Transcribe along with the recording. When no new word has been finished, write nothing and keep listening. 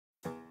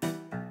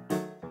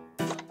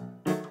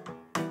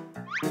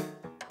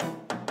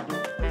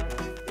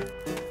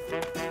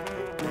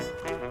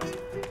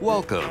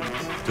Welcome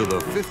to the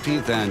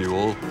 15th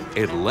Annual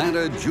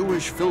Atlanta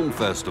Jewish Film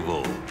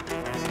Festival.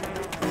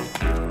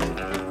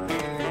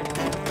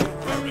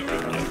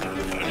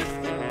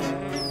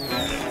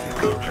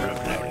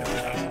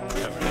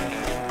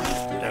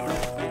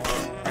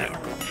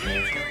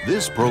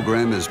 This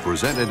program is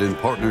presented in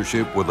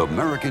partnership with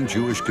American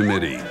Jewish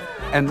Committee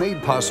and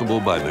made possible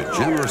by the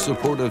generous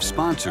support of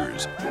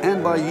sponsors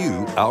and by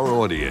you, our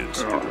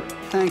audience.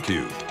 Thank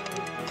you.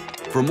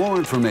 For more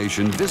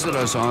information, visit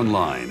us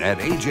online at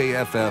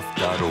ajff.org.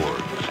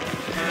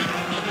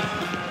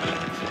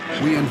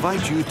 We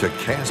invite you to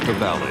cast a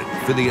ballot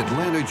for the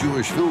Atlanta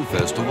Jewish Film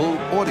Festival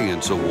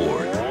Audience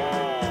Award.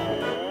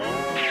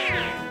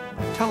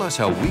 Tell us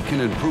how we can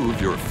improve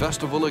your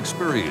festival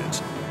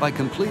experience by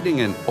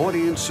completing an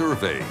audience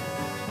survey.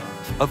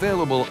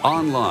 Available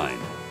online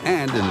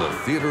and in the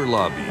theater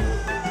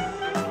lobby.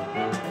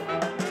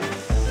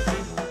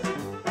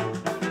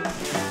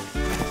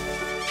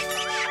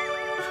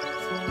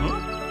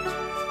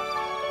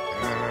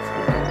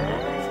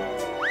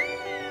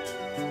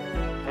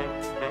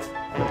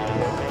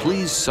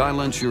 Please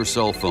silence your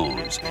cell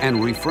phones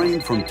and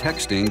refrain from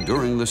texting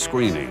during the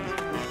screening.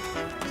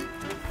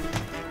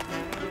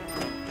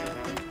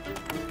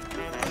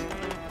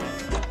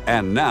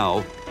 And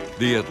now,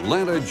 the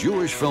Atlanta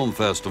Jewish Film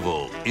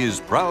Festival is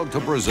proud to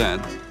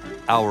present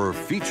our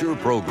feature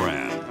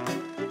program.